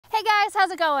Hey guys, how's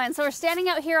it going? So we're standing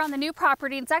out here on the new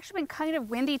property. It's actually been kind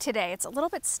of windy today. It's a little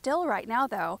bit still right now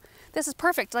though. This is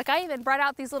perfect. Like I even brought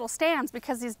out these little stands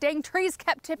because these dang trees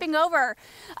kept tipping over.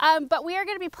 But we are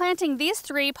going to be planting these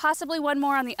three, possibly one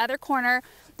more on the other corner.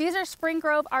 These are Spring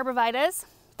Grove Arborvitaes.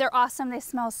 They're awesome. They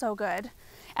smell so good.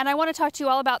 And I want to talk to you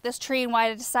all about this tree and why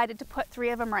I decided to put three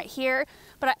of them right here.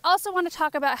 But I also want to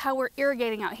talk about how we're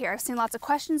irrigating out here. I've seen lots of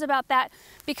questions about that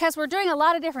because we're doing a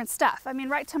lot of different stuff. I mean,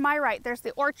 right to my right, there's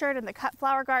the orchard and the cut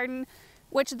flower garden,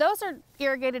 which those are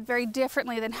irrigated very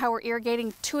differently than how we're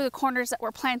irrigating two of the corners that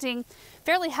we're planting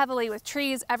fairly heavily with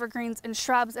trees, evergreens, and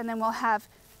shrubs. And then we'll have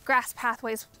grass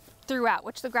pathways throughout,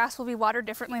 which the grass will be watered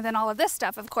differently than all of this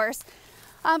stuff, of course.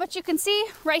 But you can see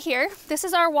right here, this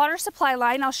is our water supply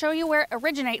line. I'll show you where it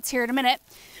originates here in a minute.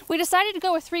 We decided to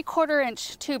go with 3/4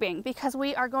 inch tubing because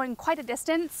we are going quite a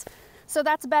distance. So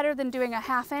that's better than doing a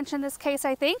 1/2 inch in this case,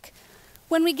 I think.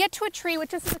 When we get to a tree,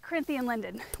 which is a Corinthian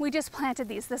linden, we just planted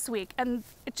these this week and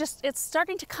it's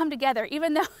starting to come together,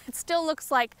 even though it still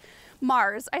looks like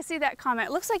Mars. I see that comment.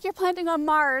 It looks like you're planting on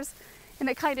Mars, and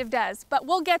it kind of does, but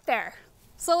we'll get there.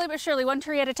 Slowly but surely, one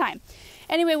tree at a time.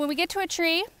 Anyway, when we get to a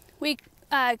tree, we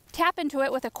tap into it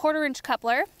with a 1/4 inch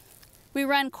coupler. We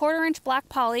run 1/4 inch black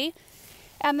poly,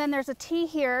 and then there's a T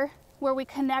here where we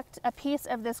connect a piece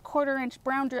of this 1/4 inch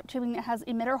brown drip tubing that has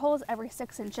emitter holes every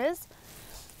 6 inches.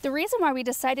 The reason why we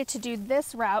decided to do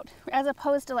this route, as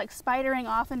opposed to like spidering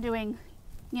off and doing,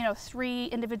 you know, 3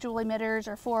 individual emitters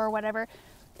or 4 or whatever,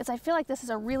 is I feel like this is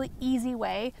a really easy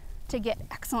way to get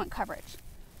excellent coverage.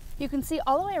 You can see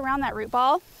all the way around that root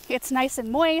ball. It's nice and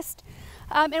moist.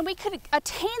 And we could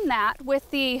attain that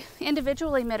with the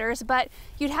individual emitters, but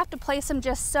you'd have to place them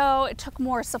just so. It took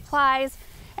more supplies,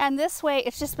 and this way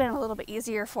it's just been a little bit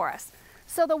easier for us.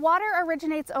 So the water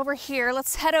originates over here.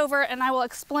 Let's head over and I will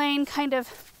explain kind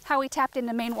of how we tapped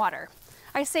into main water.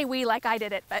 I say we like I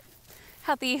did it, but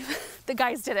how the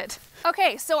guys did it.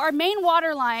 Okay, so our main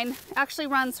water line actually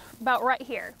runs about right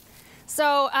here.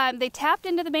 So they tapped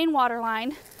into the main water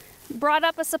line, brought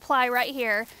up a supply right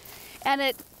here, and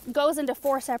it goes into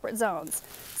 4 separate zones.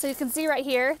 So you can see right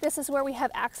here, this is where we have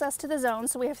access to the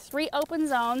zones. So we have 3 open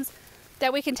zones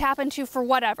that we can tap into for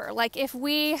whatever. Like if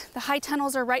the high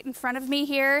tunnels are right in front of me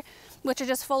here, which are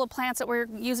just full of plants that we're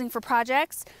using for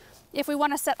projects. If we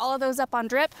want to set all of those up on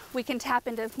drip, we can tap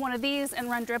into one of these and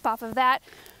run drip off of that.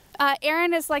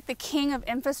 Aaron is like the king of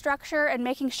infrastructure and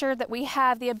making sure that we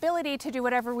have the ability to do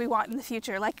whatever we want in the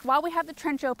future. Like while we have the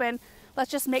trench open,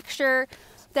 let's just make sure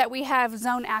that we have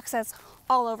zone access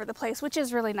all over the place, which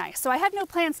is really nice. So I have no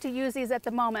plans to use these at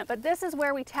the moment, but this is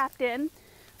where we tapped in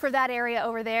for that area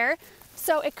over there.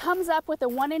 So it comes up with a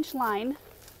 1 inch line.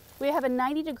 We have a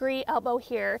 90-degree elbow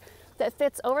here that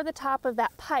fits over the top of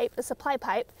that pipe, the supply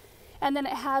pipe, and then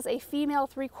it has a female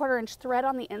 3/4 inch thread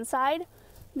on the inside.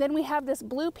 Then we have this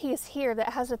blue piece here that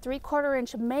has a 3/4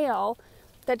 inch male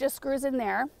that just screws in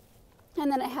there,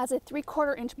 and then it has a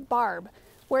 3/4 inch barb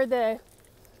where the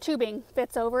tubing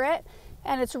fits over it.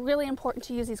 And it's really important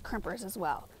to use these crimpers as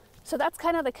well. So that's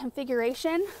kind of the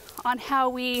configuration on how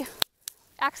we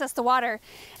access the water.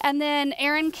 And then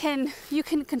Aaron you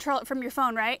can control it from your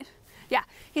phone, right? Yeah,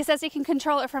 he says he can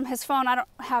control it from his phone. I don't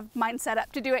have mine set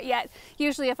up to do it yet.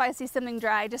 Usually if I see something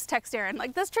dry, I just text Aaron,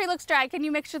 like, this tree looks dry, can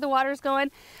you make sure the water's going?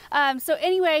 So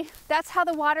anyway, that's how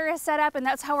the water is set up, and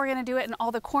that's how we're gonna do it in all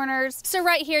the corners. So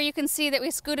right here, you can see that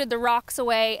we scooted the rocks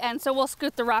away, and so we'll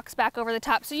scoot the rocks back over the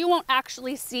top. So you won't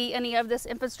actually see any of this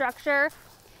infrastructure.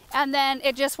 And then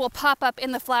it just will pop up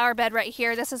in the flower bed right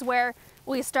here. This is where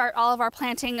we start all of our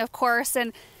planting, of course,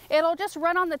 and it'll just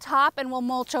run on the top and we'll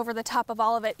mulch over the top of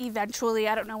all of it eventually.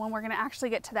 I don't know when we're gonna actually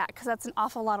get to that because that's an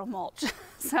awful lot of mulch.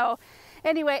 So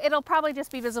anyway, it'll probably just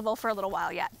be visible for a little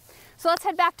while yet. So let's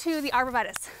head back to the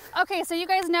Arborvitaes. Okay, so you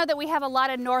guys know that we have a lot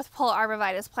of North Pole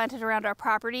Arborvitaes planted around our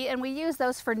property, and we use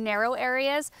those for narrow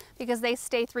areas because they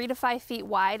stay 3 to 5 feet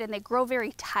wide and they grow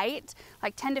very tight,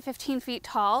 like 10 to 15 feet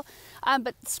tall.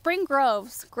 But Spring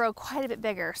Groves grow quite a bit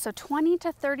bigger, so 20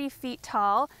 to 30 feet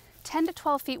tall, 10 to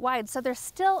 12 feet wide, so they're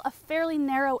still a fairly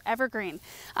narrow evergreen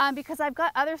because I've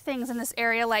got other things in this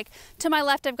area. Like to my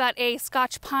left I've got a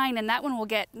Scotch pine, and that one will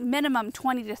get minimum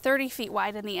 20 to 30 feet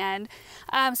wide in the end.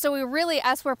 So we really,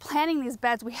 as we're planning these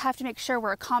beds, we have to make sure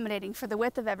we're accommodating for the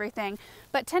width of everything.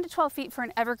 But 10 to 12 feet for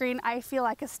an evergreen I feel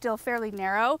like is still fairly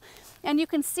narrow. And you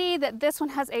can see that this one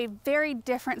has a very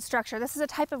different structure. This is a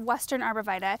type of Western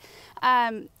Arborvitae,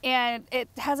 and it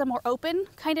has a more open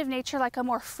kind of nature, like a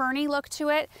more ferny look to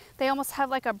it. They almost have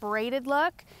like a braided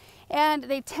look, and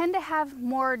they tend to have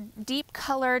more deep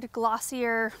colored,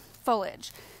 glossier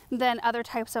foliage than other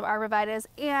types of Arborvitaes,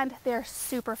 and they're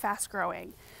super fast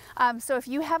growing. So if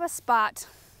you have a spot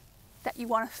that you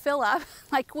want to fill up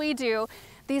like we do,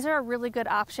 these are a really good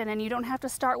option, and you don't have to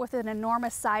start with an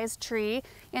enormous sized tree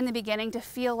in the beginning to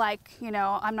feel like, you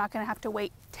know, I'm not going to have to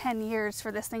wait 10 years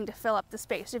for this thing to fill up the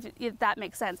space, if that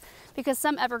makes sense, because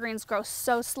some evergreens grow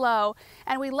so slow,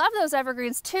 and we love those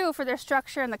evergreens too for their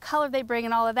structure and the color they bring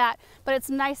and all of that, but it's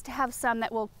nice to have some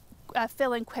that will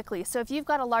fill in quickly. So if you've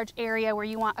got a large area where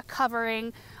you want a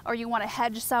covering or you want a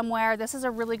hedge somewhere, this is a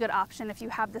really good option if you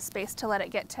have the space to let it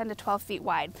get 10 to 12 feet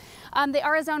wide. They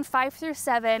are a zone 5 through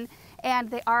 7, and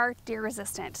they are deer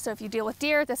resistant. So if you deal with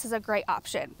deer, this is a great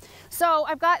option. So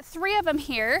I've got 3 of them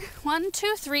here, 1,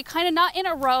 2, 3, kind of not in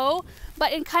a row,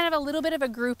 but in kind of a little bit of a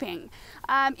grouping.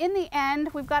 In the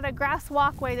end, we've got a grass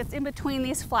walkway that's in between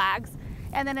these flags,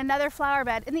 and then another flower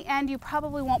bed. In the end, you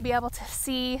probably won't be able to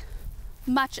see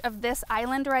much of this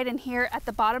island right in here at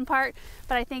the bottom part,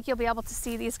 but I think you'll be able to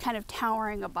see these kind of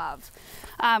towering above.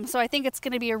 So I think it's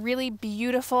going to be a really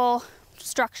beautiful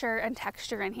structure and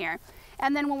texture in here.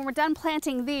 And then when we're done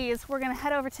planting these, we're going to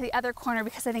head over to the other corner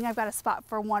because I think I've got a spot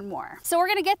for one more. So we're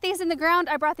going to get these in the ground.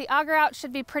 I brought the auger out,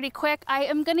 should be pretty quick. I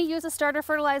am going to use a starter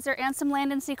fertilizer and some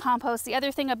land and sea compost. The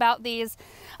other thing about these,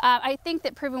 I think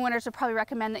that Proven Winners would probably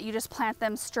recommend that you just plant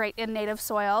them straight in native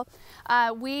soil.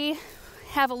 We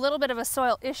have a little bit of a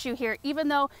soil issue here, even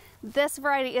though this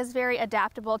variety is very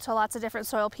adaptable to lots of different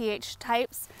soil pH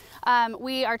types.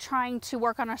 We are trying to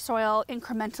work on our soil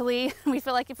incrementally. We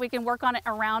feel like if we can work on it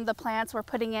around the plants we're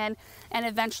putting in and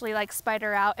eventually like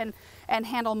spider out and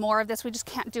handle more of this, we just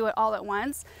can't do it all at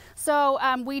once. So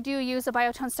we do use a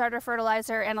biotone starter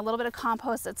fertilizer and a little bit of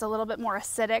compost that's a little bit more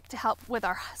acidic to help with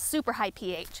our super high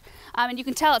pH. And you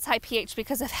can tell it's high pH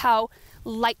because of how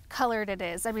light colored it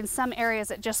is. I mean, some areas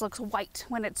it just looks white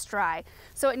when it's dry.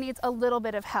 So it needs a little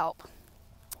bit of help.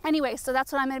 Anyway, so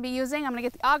that's what I'm going to be using. I'm going to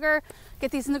get the auger,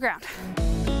 get these in the ground.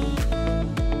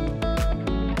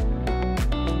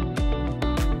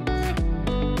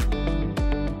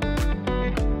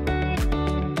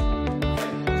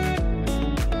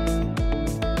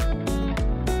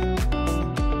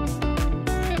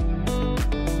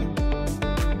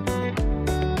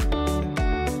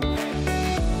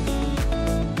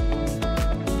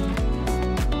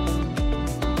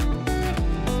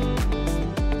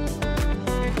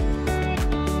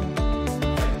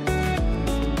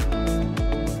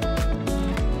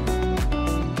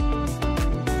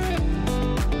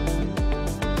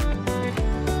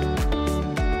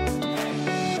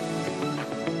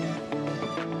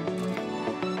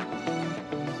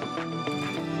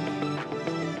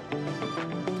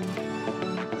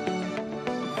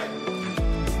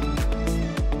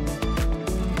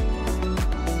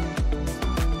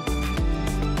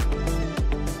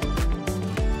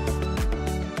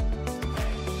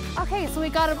 Okay, so we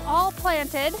got them all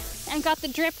planted and got the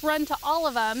drip run to all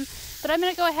of them, but I'm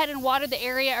gonna go ahead and water the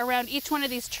area around each one of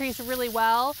these trees really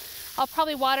well. I'll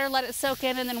probably water, let it soak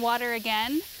in, and then water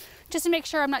again, just to make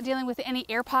sure I'm not dealing with any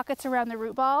air pockets around the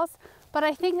root balls. But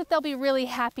I think that they'll be really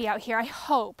happy out here, I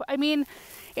hope. I mean,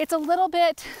 it's a little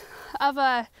bit of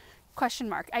a question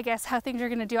mark, I guess, how things are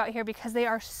gonna do out here because they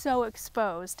are so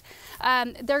exposed.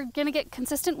 They're gonna get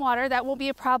consistent water, that won't be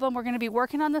a problem. We're gonna be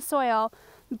working on the soil,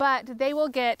 but they will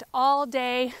get all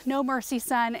day, no mercy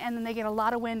sun, and then they get a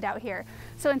lot of wind out here.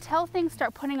 So until things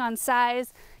start putting on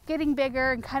size, getting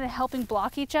bigger, and kind of helping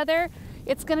block each other,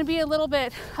 it's gonna be a little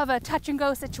bit of a touch and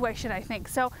go situation, I think.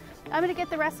 So I'm gonna get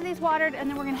the rest of these watered, and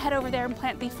then we're gonna head over there and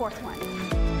plant the 4th one.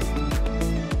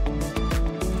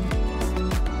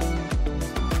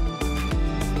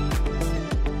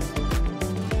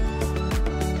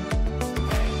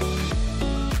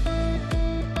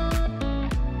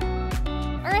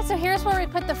 So here's where we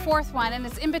put the 4th one, and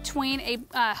it's in between a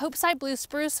Hopeside Blue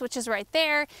Spruce, which is right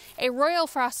there, a Royal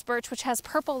Frost Birch, which has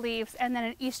purple leaves, and then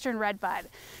an Eastern Redbud.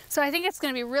 So I think it's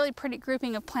going to be a really pretty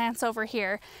grouping of plants over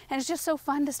here, and it's just so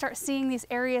fun to start seeing these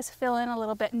areas fill in a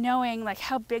little bit, knowing like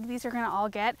how big these are going to all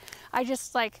get. I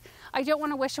don't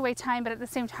want to wish away time, but at the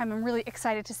same time I'm really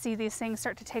excited to see these things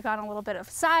start to take on a little bit of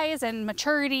size and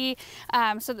maturity,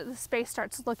 so that the space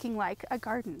starts looking like a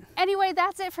garden. Anyway,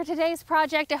 that's it for today's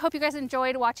project. I hope you guys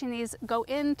enjoyed watching these go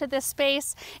into this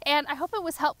space, and I hope it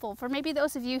was helpful for maybe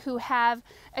those of you who have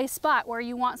a spot where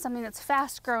you want something that's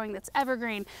fast growing, that's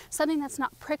evergreen, something that's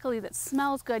not prickly, that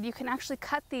smells good. You can actually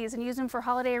cut these and use them for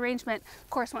holiday arrangement, of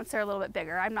course once they're a little bit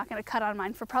bigger. I'm not going to cut on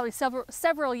mine for probably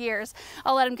several years.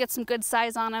 I'll let them get some good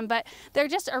size on them, but they're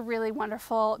just a really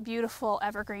wonderful, beautiful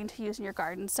evergreen to use in your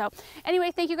garden. So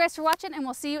anyway, thank you guys for watching, and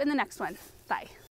we'll see you in the next one. Bye.